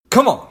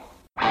Come on.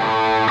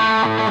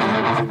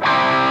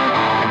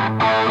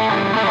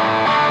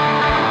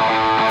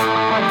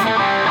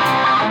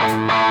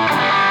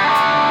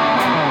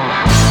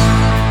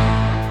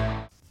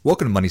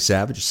 Welcome to Money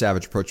Savage, a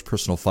savage approach to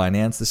personal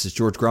finance. This is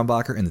George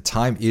Grumbacher, and the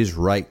time is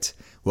right.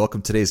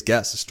 Welcome to today's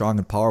guest, the strong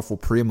and powerful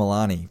Priya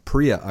Malani.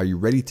 Priya, are you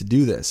ready to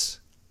do this?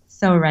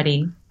 So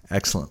ready.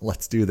 Excellent.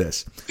 Let's do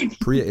this.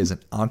 Priya is an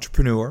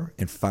entrepreneur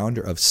and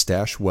founder of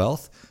Stash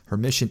Wealth. Her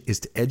mission is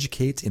to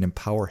educate and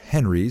empower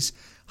Henrys,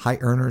 high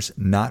earners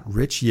not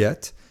rich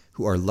yet,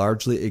 who are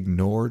largely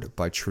ignored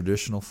by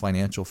traditional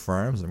financial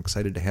firms. I'm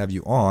excited to have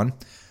you on.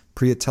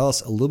 Priya, tell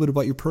us a little bit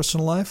about your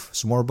personal life,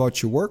 some more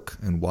about your work,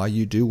 and why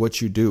you do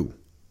what you do.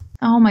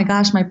 Oh my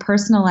gosh, my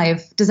personal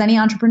life. Does any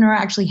entrepreneur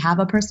actually have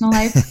a personal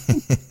life?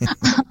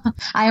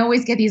 I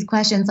always get these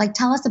questions like,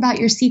 tell us about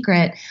your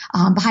secret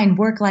behind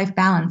work-life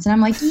balance. And I'm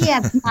like,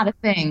 yeah, it's not a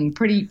thing.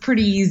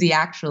 Pretty easy,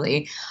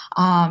 actually.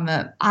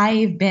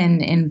 I've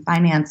been in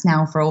finance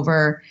now for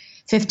over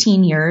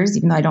 15 years,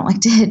 even though I don't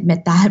like to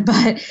admit that,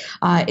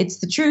 but it's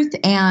the truth.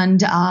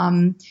 And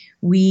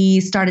we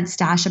started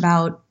Stash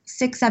about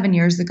 6-7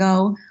 years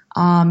ago.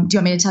 Do you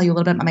want me to tell you a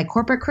little bit about my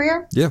corporate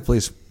career? Yeah,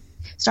 please.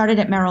 Started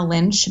at Merrill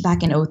Lynch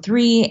back in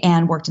 2003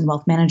 and worked in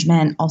wealth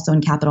management, also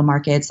in capital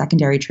markets,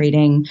 secondary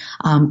trading,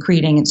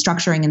 creating and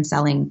structuring and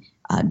selling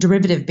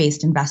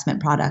derivative-based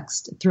investment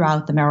products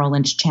throughout the Merrill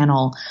Lynch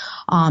channel.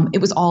 It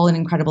was all an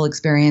incredible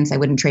experience. I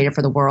wouldn't trade it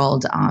for the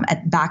world.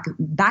 Back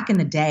in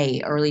the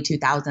day, early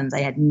 2000s, I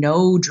had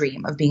no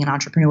dream of being an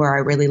entrepreneur. I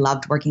really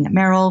loved working at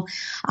Merrill.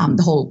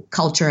 The whole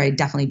culture, I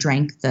definitely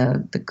drank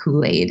the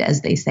Kool-Aid,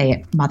 as they say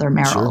at Mother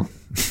Merrill. Sure.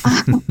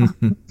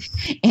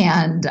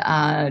 And,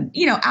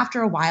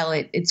 after a while,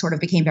 it sort of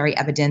became very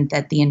evident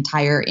that the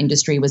entire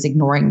industry was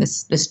ignoring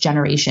this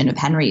generation of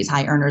Henrys,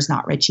 high earners,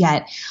 not rich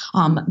yet.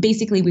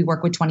 Basically, we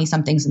work with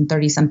 20-somethings and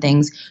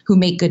 30-somethings who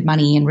make good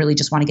money and really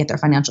just want to get their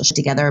financial shit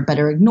together, but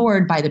are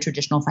ignored by the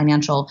traditional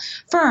financial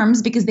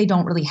firms because they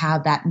don't really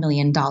have that $1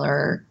 million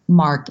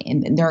mark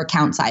in their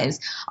account size.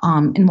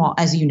 And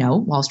as you know,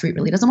 Wall Street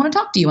really doesn't want to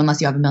talk to you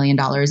unless you have $1 million.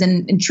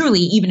 And truly,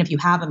 even if you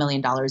have $1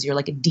 million, you're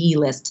like a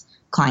D-list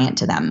client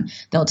to them.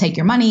 They'll take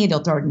your money,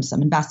 they'll throw it into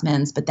some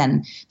investments, but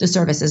then the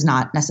service is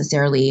not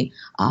necessarily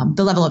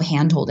the level of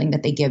handholding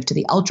that they give to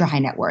the ultra high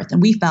net worth.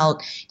 And we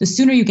felt the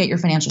sooner you get your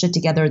financial shit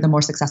together, the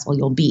more successful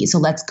you'll be. So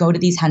let's go to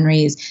these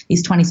Henrys,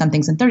 these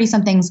 20-somethings and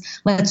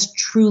 30-somethings. Let's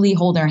truly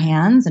hold their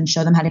hands and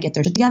show them how to get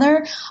their shit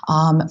together,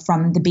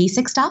 from the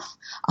basic stuff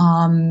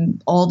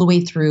all the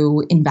way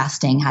through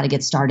investing, how to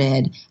get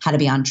started, how to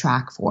be on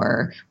track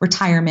for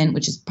retirement,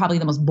 which is probably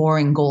the most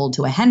boring goal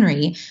to a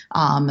Henry.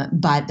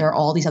 But there are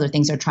all these other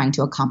things they're trying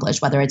to accomplish,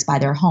 whether it's buy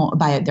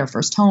their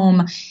first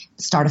home,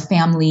 start a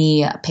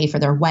family, pay for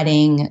their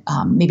wedding.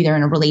 Maybe they're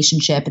in a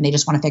relationship and they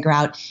just want to figure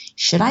out,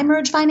 should I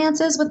merge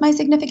finances with my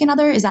significant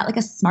other? Is that like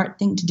a smart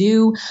thing to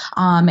do?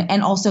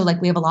 And also,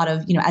 like, we have a lot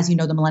of, as you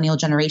know, the millennial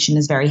generation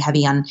is very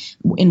heavy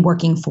in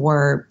working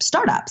for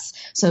startups.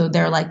 So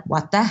they're like,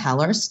 what the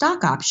hell are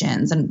stock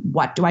options? And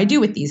what do I do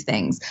with these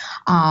things?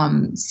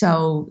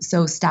 So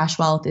Stash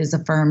Wealth is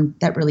a firm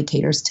that really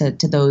caters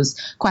to those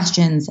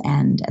questions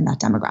and that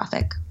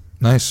demographic.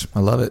 Nice. I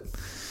love it.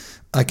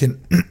 I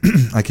can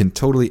I can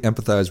totally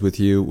empathize with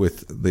you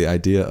with the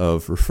idea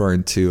of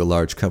referring to a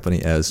large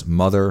company as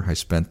mother. I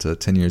spent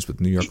 10 years with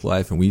New York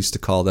Life, and we used to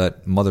call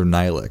that Mother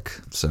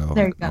Nylick. So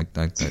there you go.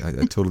 I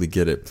totally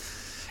get it.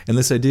 And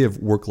this idea of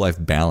work-life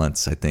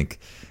balance, I think,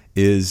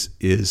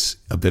 is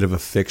a bit of a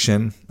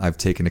fiction. I've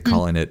taken to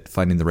calling it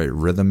finding the right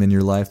rhythm in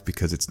your life,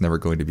 because it's never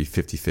going to be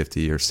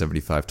 50-50 or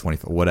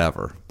 75-25,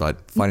 whatever.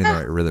 But finding the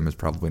right rhythm is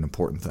probably an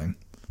important thing.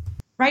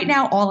 Right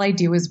now, all I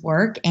do is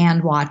work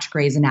and watch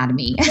Grey's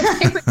Anatomy.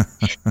 I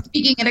was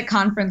speaking at a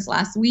conference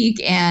last week,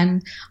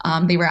 and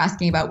they were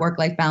asking about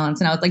work-life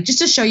balance. And I was like, just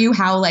to show you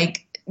how,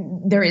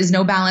 there is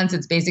no balance.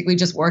 It's basically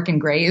just work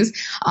and Grey's.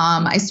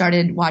 I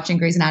started watching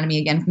Grey's Anatomy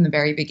again from the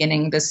very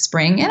beginning this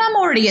spring, and I'm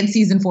already in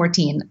season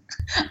 14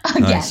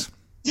 again. Nice.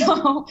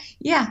 So,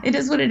 yeah, it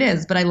is what it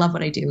is. But I love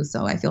what I do,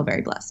 so I feel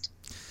very blessed.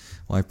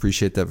 Well, I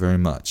appreciate that very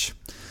much.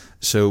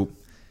 So,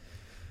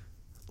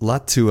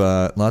 lot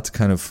to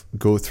kind of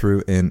go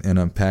through and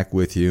unpack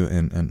with you,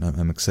 and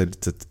I'm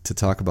excited to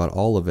talk about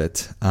all of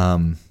it.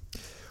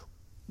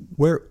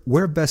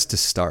 Where best to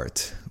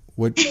start?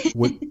 What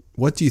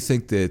do you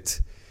think that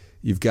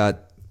you've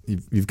got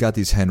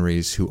these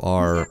Henrys who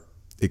are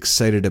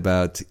excited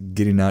about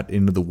getting out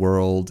into the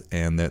world,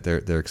 and that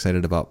they're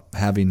excited about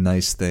having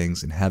nice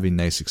things and having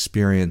nice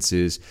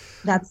experiences?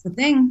 That's the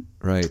thing.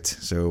 Right.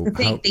 So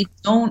they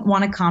don't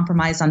want to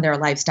compromise on their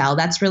lifestyle.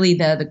 That's really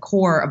the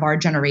core of our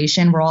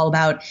generation. We're all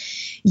about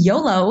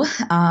YOLO.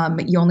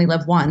 You only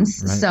live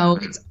once. Right. So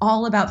it's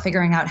all about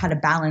figuring out how to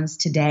balance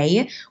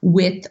today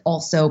with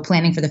also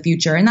planning for the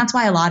future. And that's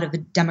why a lot of the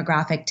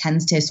demographic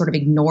tends to sort of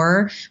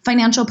ignore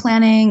financial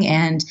planning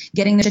and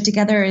getting their shit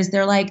together. Is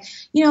they're like,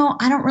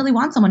 I don't really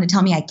want someone to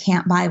tell me I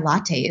can't buy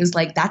lattes.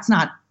 Like, that's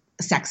not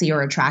sexy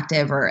or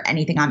attractive or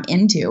anything I'm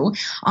into.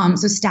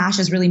 So Stash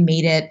has really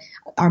made it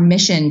our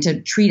mission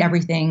to treat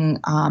everything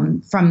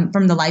from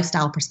the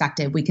lifestyle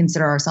perspective. We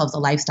consider ourselves a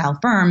lifestyle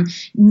firm,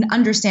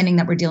 understanding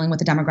that we're dealing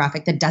with a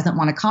demographic that doesn't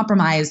want to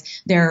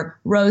compromise their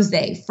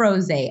rosé,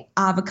 frosé,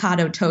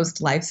 avocado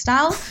toast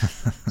lifestyle.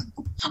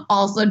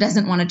 Also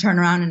doesn't want to turn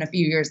around in a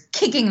few years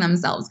kicking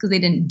themselves because they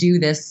didn't do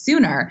this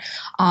sooner.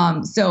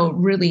 So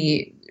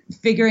really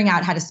figuring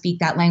out how to speak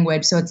that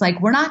language. So it's like,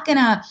 we're not going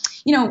to,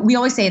 we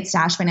always say at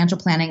Stash, financial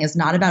planning is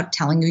not about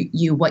telling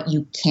you what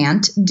you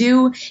can't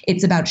do.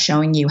 It's about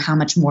showing you how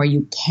much more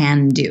you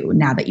can do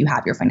now that you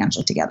have your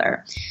financial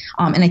together.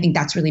 And I think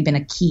that's really been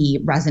a key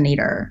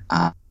resonator.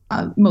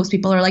 Most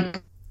people are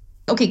like,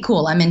 okay,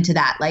 cool, I'm into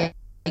that. Like,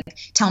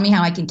 tell me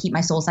how I can keep my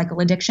SoulCycle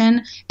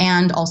addiction.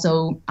 And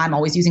also, I'm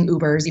always using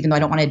Ubers, even though I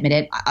don't want to admit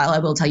it. I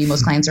will tell you,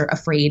 most clients are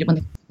afraid when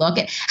they look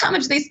at how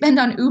much they spend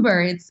on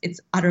Uber. It's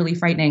utterly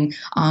frightening.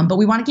 But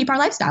we want to keep our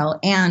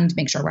lifestyle and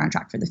make sure we're on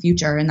track for the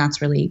future. And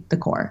that's really the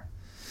core.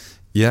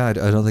 Yeah, I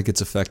don't think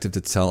it's effective to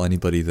tell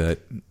anybody that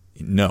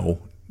no,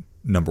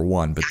 number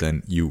one, but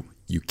then you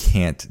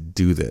can't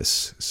do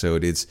this. So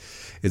is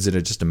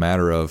it just a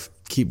matter of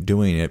keep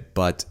doing it,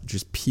 but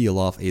just peel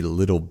off a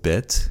little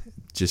bit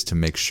just to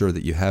make sure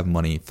that you have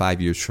money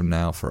 5 years from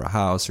now for a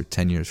house, or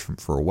 10 years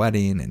for a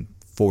wedding, and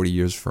 40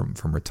 years from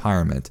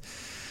retirement.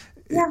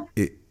 Yeah.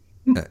 I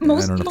don't know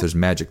if there's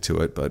magic to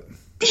it, but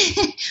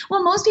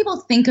well, most people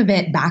think of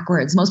it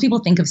backwards. Most people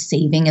think of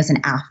saving as an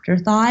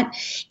afterthought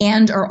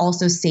and are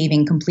also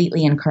saving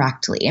completely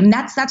incorrectly. And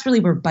that's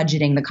really where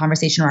budgeting, the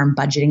conversation around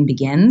budgeting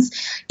begins,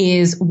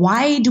 is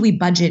why do we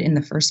budget in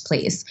the first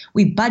place?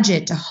 We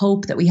budget to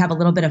hope that we have a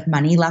little bit of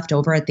money left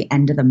over at the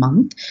end of the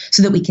month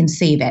so that we can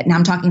save it. Now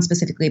I'm talking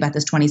specifically about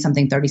this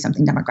 20-something,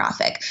 30-something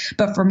demographic.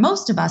 But for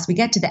most of us, we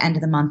get to the end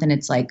of the month and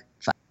it's like,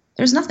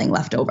 there's nothing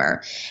left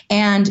over.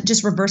 And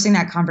just reversing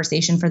that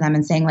conversation for them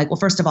and saying like, well,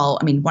 first of all,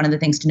 I mean, one of the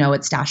things to know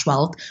at Stash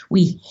Wealth,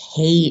 we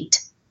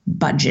hate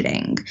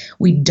budgeting.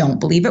 We don't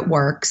believe it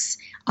works.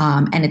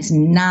 And it's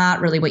not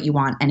really what you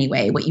want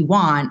anyway. What you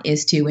want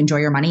is to enjoy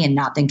your money and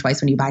not think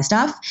twice when you buy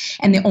stuff.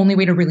 And the only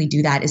way to really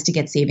do that is to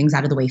get savings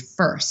out of the way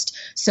first.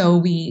 So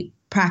we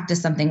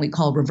practice something we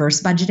call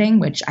reverse budgeting,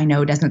 which I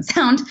know doesn't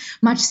sound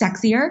much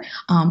sexier,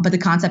 but the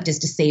concept is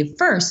to save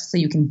first so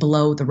you can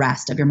blow the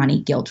rest of your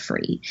money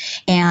guilt-free.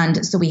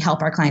 And so we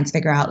help our clients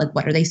figure out like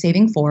what are they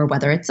saving for,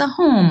 whether it's a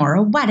home or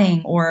a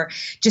wedding, or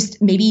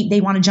just maybe they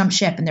want to jump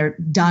ship and they're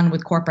done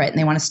with corporate and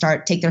they want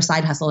to take their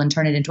side hustle and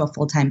turn it into a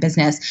full-time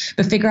business,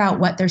 but figure out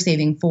what they're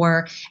saving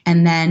for.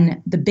 And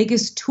then the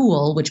biggest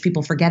tool, which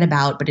people forget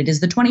about, but it is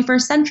the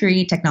 21st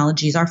century,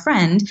 technology is our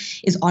friend,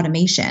 is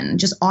automation,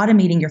 just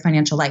automating your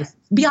financial life.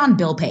 Beyond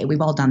bill pay, we've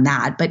all done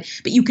that, but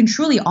you can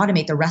truly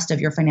automate the rest of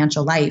your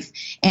financial life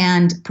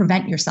and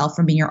prevent yourself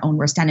from being your own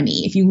worst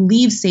enemy. If you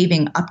leave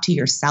saving up to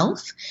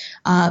yourself,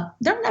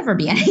 there'll never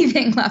be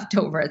anything left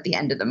over at the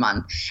end of the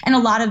month. And a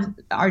lot of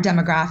our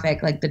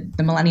demographic, like the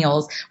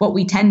millennials, what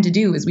we tend to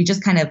do is we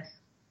just kind of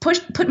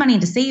put money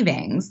into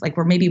savings, like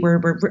we're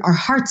our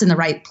heart's in the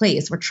right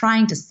place. We're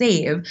trying to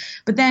save,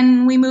 but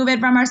then we move it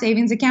from our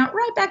savings account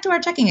right back to our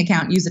checking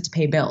account, use it to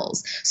pay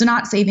bills. So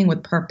not saving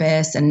with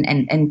purpose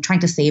and trying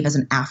to save as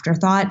an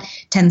afterthought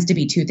tends to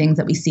be two things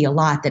that we see a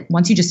lot, that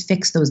once you just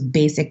fix those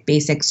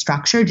basic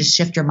structure, just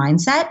shift your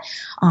mindset,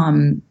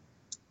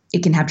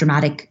 it can have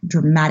dramatic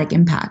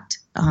impact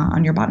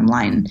on your bottom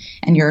line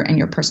and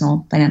your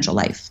personal financial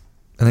life.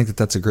 I think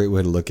that's a great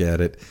way to look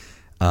at it.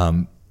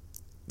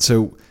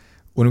 So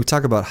when we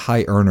talk about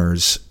high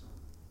earners,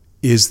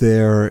 is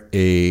there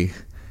a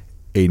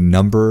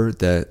number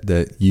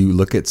that you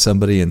look at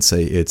somebody and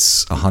say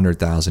it's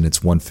 100,000,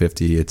 it's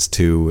 150, it's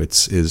 2,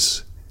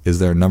 is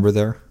there a number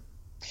there?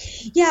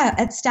 Yeah,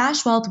 at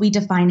Stash Wealth, we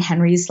define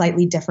Henrys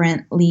slightly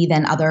differently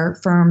than other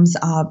firms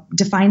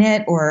define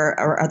it,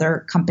 or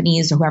other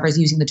companies or whoever's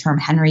using the term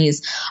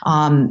Henrys.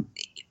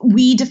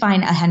 We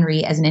define a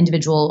Henry as an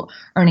individual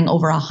earning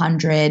over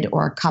 100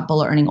 or a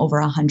couple earning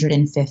over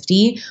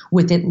 150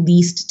 with at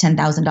least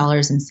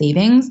 $10,000 in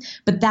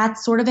savings. But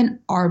that's sort of an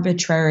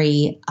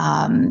arbitrary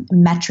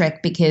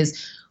metric,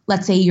 because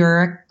let's say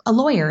you're a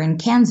lawyer in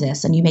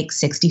Kansas and you make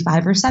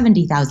 65 or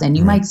 70,000,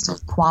 you might still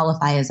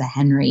qualify as a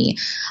Henry.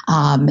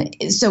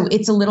 So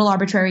it's a little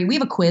arbitrary. We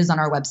have a quiz on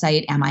our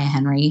website, Am I a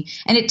Henry?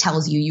 And it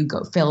tells you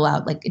go fill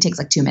out, like it takes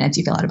like 2 minutes.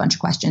 You fill out a bunch of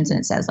questions and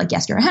it says like,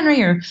 yes, you're a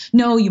Henry, or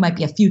no, you might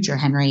be a future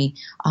Henry.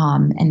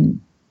 And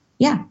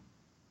yeah.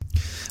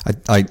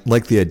 I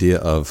like the idea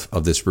of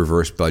this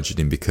reverse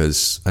budgeting,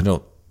 because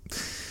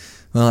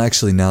well,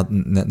 actually, now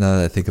that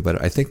I think about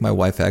it, I think my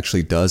wife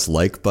actually does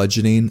like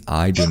budgeting.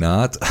 I do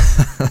not.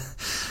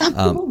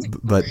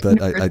 But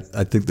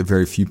I think that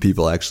very few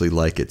people actually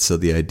like it. So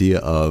the idea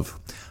of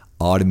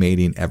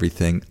automating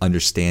everything,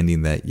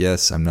 understanding that,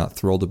 yes, I'm not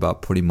thrilled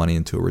about putting money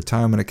into a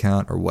retirement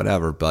account or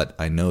whatever, but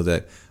I know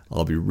that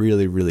I'll be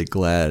really, really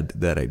glad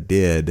that I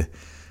did.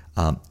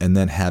 And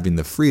then having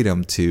the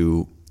freedom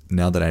to,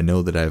 now that I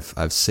know that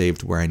I've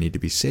saved where I need to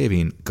be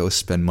saving, go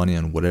spend money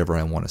on whatever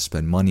I want to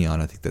spend money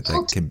on. I think that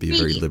can be a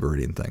very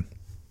liberating thing.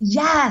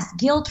 Yes,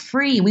 guilt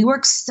free. We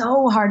work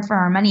so hard for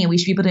our money and we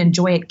should be able to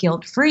enjoy it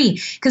guilt free.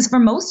 Because for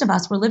most of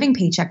us, we're living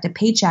paycheck to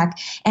paycheck.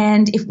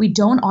 And if we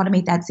don't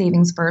automate that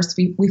savings first,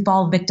 we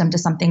fall victim to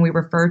something we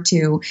refer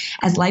to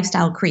as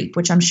lifestyle creep,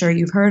 which I'm sure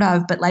you've heard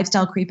of. But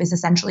lifestyle creep is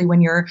essentially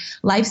when your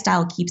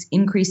lifestyle keeps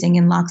increasing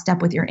in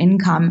lockstep with your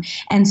income.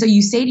 And so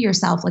you say to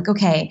yourself, like,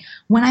 okay,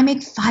 when I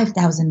make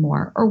 5,000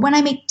 more or when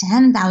I make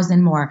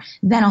 10,000 more,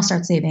 then I'll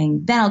start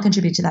saving. Then I'll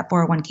contribute to that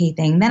 401k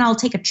thing. Then I'll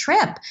take a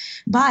trip.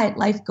 But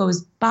life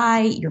goes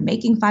by, you're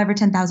making $5,000 or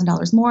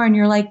 $10,000 more, and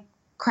you're like,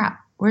 crap,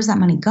 where's that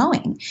money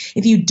going?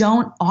 If you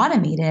don't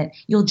automate it,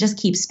 you'll just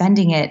keep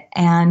spending it.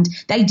 And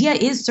the idea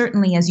is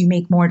certainly as you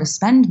make more to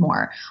spend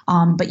more,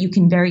 but you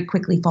can very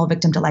quickly fall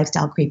victim to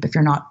lifestyle creep if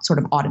you're not sort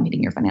of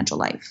automating your financial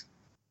life.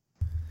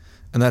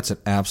 And that's an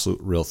absolute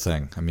real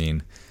thing. I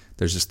mean,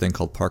 there's this thing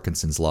called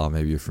Parkinson's Law.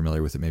 Maybe you're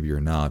familiar with it, maybe you're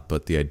not.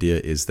 But the idea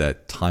is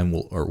that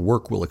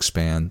work will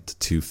expand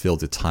to fill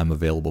the time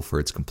available for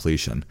its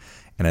completion.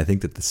 And I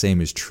think that the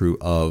same is true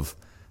of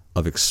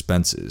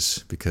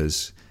expenses,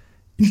 because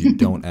if you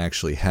don't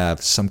actually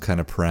have some kind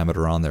of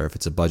parameter on there, if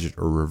it's a budget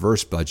or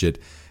reverse budget,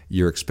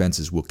 your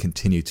expenses will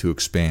continue to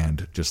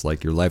expand, just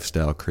like your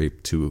lifestyle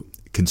creep, to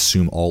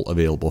consume all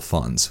available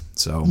funds.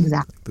 So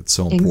exactly. That's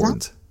so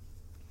important.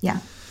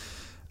 Exactly.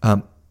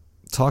 Yeah.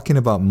 Talking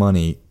about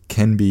money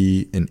can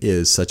be and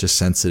is such a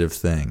sensitive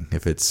thing.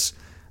 If it's,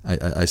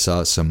 I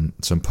saw some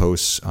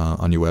posts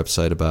on your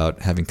website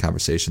about having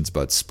conversations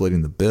about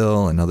splitting the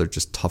bill and other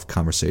just tough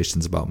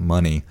conversations about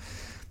money.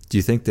 Do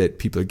you think that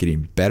people are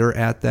getting better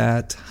at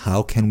that?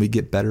 How can we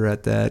get better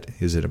at that?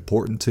 Is it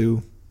important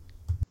to?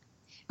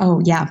 Oh,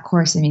 yeah, of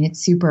course. I mean,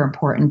 it's super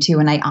important too.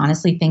 And I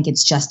honestly think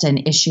it's just an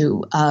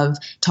issue of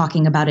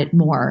talking about it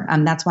more.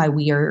 That's why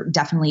we are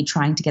definitely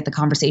trying to get the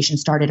conversation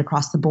started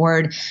across the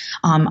board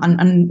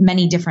on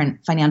many different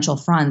financial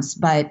fronts.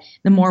 But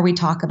the more we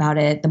talk about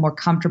it, the more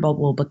comfortable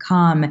we'll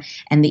become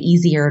and the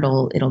easier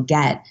it'll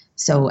get.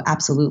 So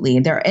absolutely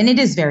and it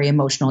is very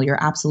emotional.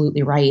 You're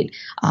absolutely right.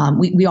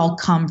 We all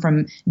come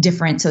from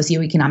different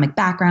socioeconomic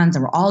backgrounds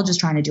and we're all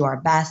just trying to do our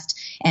best,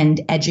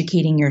 and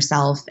educating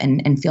yourself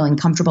and feeling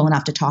comfortable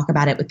enough to talk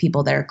about it with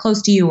people that are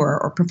close to you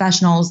or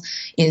professionals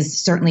is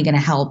certainly going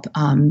to help,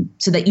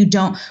 so that you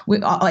don't,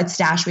 at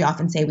Stash, we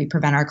often say we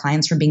prevent our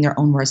clients from being their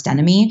own worst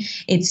enemy.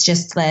 It's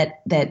just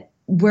that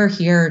we're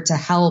here to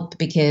help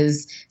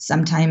because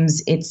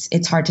sometimes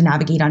it's hard to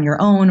navigate on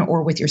your own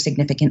or with your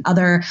significant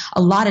other.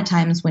 A lot of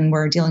times when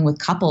we're dealing with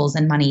couples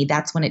and money,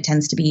 that's when it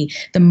tends to be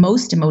the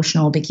most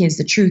emotional, because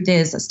the truth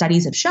is,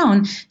 studies have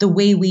shown the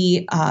way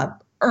we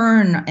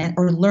earn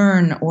or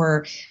learn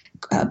or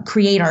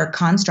create our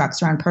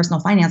constructs around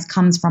personal finance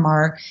comes from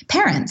our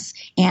parents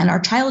and our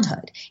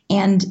childhood.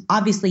 And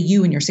obviously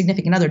you and your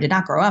significant other did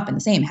not grow up in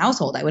the same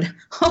household, I would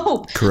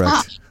hope.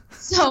 Correct.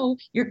 So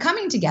you're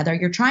coming together,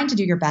 you're trying to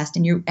do your best,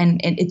 and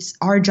it's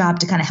our job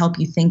to kind of help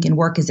you think and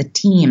work as a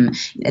team.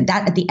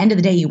 That at the end of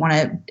the day, you want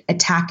to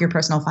attack your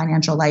personal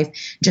financial life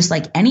just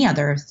like any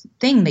other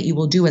thing that you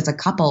will do as a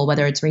couple,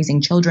 whether it's raising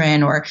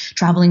children or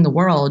traveling the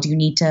world. You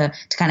need to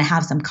kind of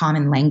have some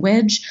common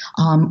language,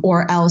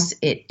 or else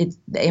the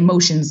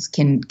emotions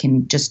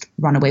can just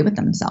run away with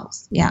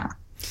themselves. Yeah.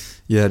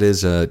 Yeah, it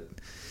is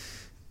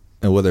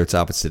whether it's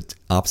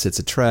opposites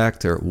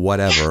attract or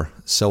whatever.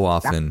 So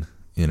often.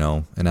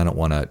 And I don't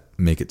want to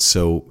make it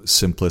so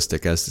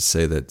simplistic as to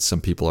say that some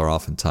people are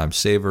oftentimes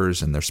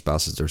savers and their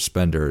spouses are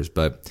spenders,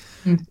 but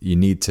you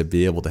need to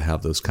be able to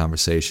have those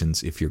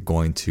conversations if you're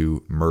going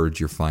to merge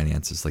your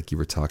finances like you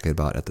were talking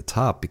about at the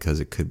top, because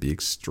it could be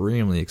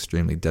extremely,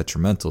 extremely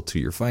detrimental to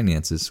your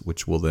finances,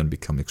 which will then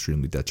become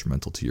extremely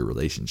detrimental to your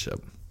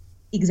relationship.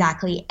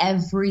 Exactly.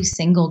 Every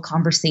single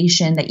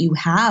conversation that you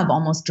have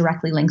almost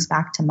directly links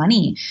back to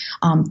money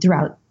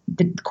throughout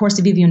the course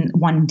of even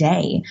one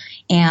day.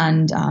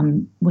 And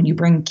when you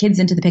bring kids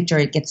into the picture,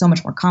 it gets so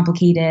much more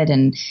complicated.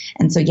 And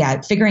so,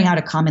 yeah, figuring out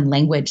a common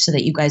language so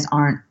that you guys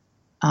aren't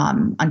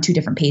on two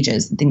different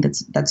pages. I think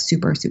that's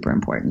super, super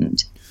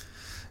important.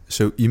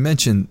 So you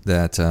mentioned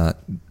that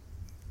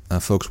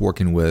folks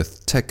working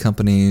with tech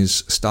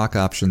companies, stock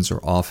options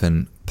are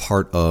often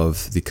part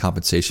of the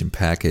compensation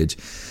package.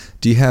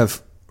 Do you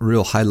have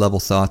real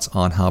high-level thoughts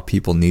on how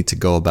people need to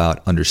go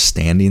about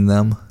understanding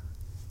them?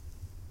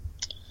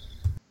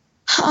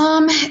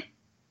 I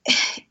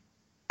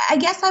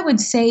guess I would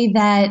say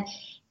that,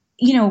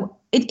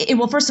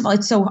 well, first of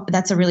all,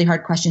 that's a really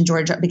hard question,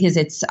 George, because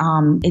it's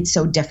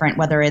so different,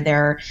 whether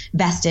they're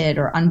vested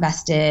or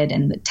unvested,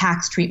 and the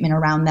tax treatment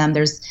around them.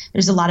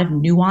 There's a lot of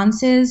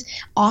nuances.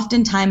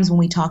 Oftentimes when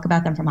we talk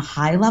about them from a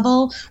high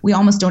level, we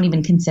almost don't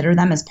even consider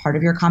them as part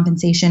of your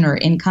compensation or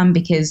income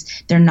because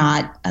they're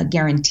not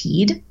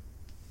guaranteed.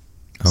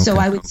 Okay. So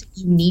I would say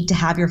you need to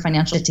have your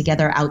financial shit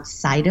together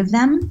outside of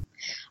them.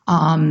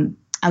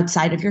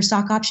 Outside of your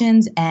stock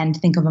options, and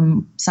think of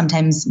them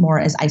sometimes more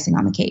as icing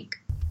on the cake.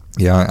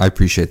 Yeah, I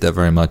appreciate that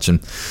very much.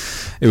 And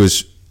it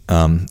was,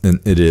 and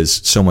it is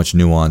so much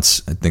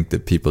nuance. I think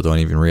that people don't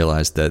even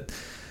realize that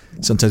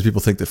sometimes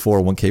people think that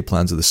 401k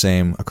plans are the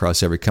same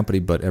across every company,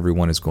 but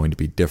everyone is going to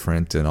be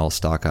different and all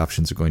stock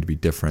options are going to be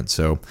different.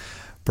 So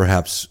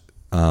Perhaps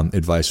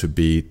advice would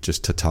be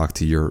just to talk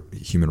to your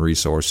human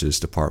resources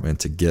department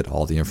to get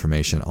all the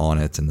information on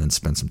it and then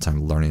spend some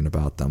time learning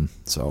about them.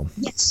 So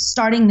yes,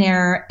 starting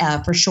there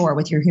for sure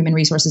with your human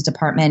resources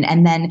department.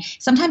 And then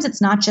sometimes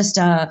it's not just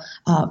a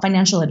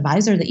financial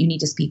advisor that you need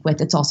to speak with.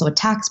 It's also a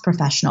tax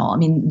professional. I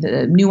mean,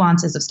 the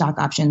nuances of stock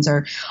options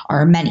are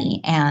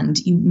many, and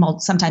you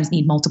sometimes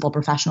need multiple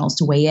professionals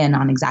to weigh in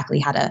on exactly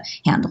how to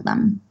handle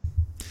them.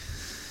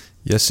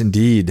 Yes,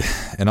 indeed.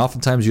 And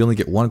oftentimes you only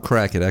get one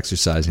crack at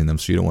exercising them,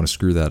 so you don't want to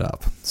screw that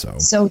up.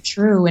 So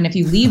true. And if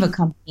you leave a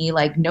company,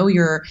 like know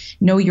your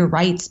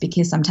rights,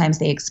 because sometimes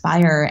they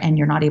expire and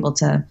you're not able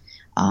to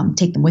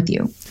take them with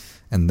you.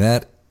 And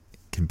that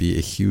can be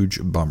a huge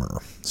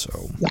bummer.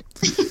 So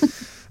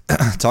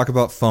talk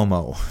about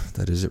FOMO.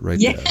 That is it right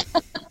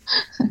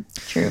there.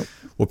 True.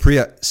 Well,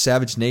 Priya,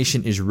 Savage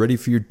Nation is ready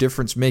for your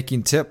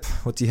difference-making tip.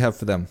 What do you have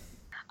for them?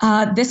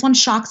 This one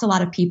shocks a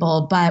lot of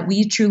people, but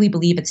we truly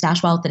believe at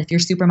Stash Wealth that if you're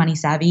super money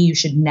savvy, you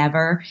should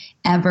never,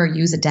 ever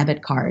use a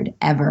debit card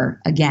ever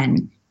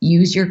again.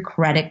 Use your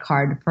credit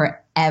card for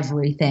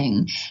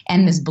everything.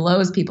 And this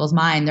blows people's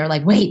mind. They're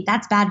like, wait,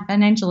 that's bad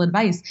financial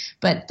advice.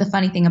 But the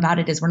funny thing about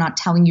it is we're not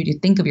telling you to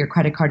think of your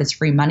credit card as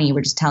free money.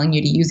 We're just telling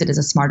you to use it as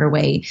a smarter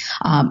way.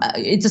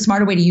 It's a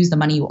smarter way to use the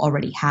money you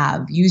already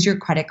have. Use your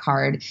credit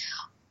card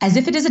as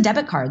if it is a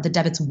debit card that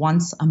debits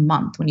once a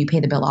month when you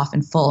pay the bill off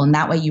in full. And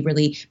that way you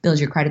really build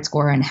your credit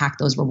score and hack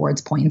those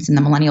rewards points. And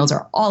the millennials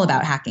are all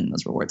about hacking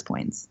those rewards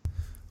points.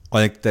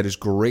 I think that is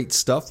great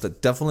stuff.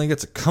 That definitely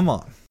gets a come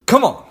on.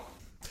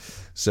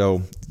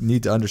 So you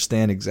need to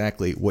understand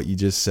exactly what you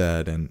just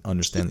said and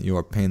understand that you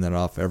are paying that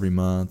off every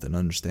month and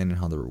understanding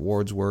how the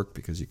rewards work,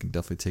 because you can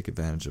definitely take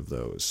advantage of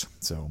those.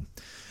 So,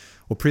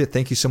 well, Priya,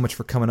 thank you so much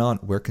for coming on.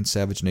 Where can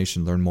Savage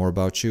Nation learn more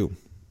about you?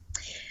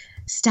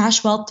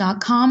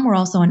 StashWealth.com. We're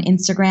also on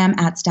Instagram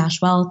at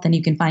StashWealth, and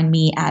you can find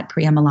me at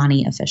Priya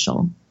Malani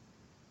Official.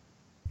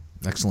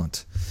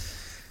 Excellent.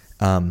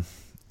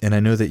 And I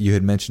know that you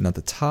had mentioned at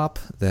the top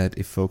that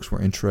if folks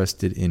were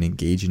interested in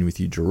engaging with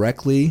you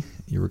directly,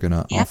 you were going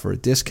to offer a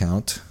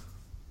discount.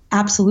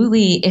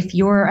 Absolutely. If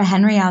you're a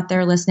Henry out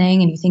there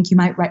listening and you think you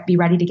might be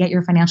ready to get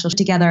your financials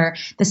together,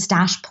 the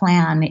Stash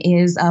Plan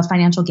is a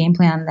financial game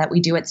plan that we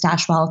do at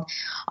Stash Wealth,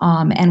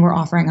 and we're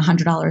offering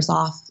 $100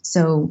 off.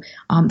 So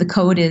the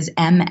code is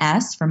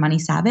MS for Money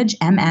Savage,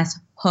 MS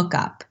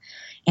Hookup,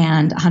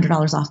 and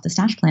 $100 off the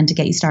Stash Plan to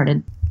get you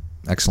started.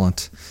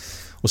 Excellent.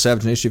 Well,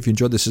 Savage Nation, if you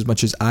enjoyed this as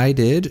much as I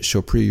did,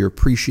 show Priya your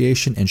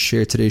appreciation and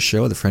share today's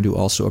show with a friend who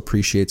also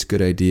appreciates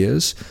good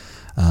ideas.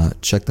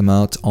 Check them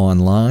out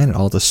online at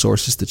all the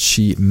sources that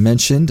she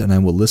mentioned, and I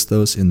will list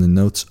those in the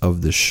notes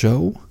of the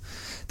show.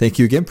 Thank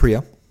you again,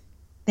 Priya.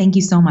 Thank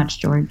you so much,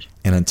 George.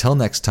 And until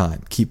next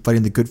time, keep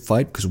fighting the good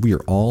fight, because we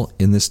are all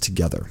in this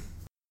together.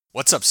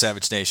 What's up,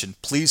 Savage Nation?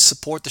 Please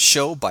support the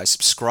show by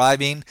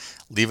subscribing,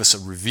 leave us a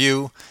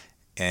review,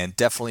 and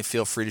definitely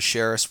feel free to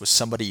share us with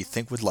somebody you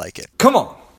think would like it. Come on!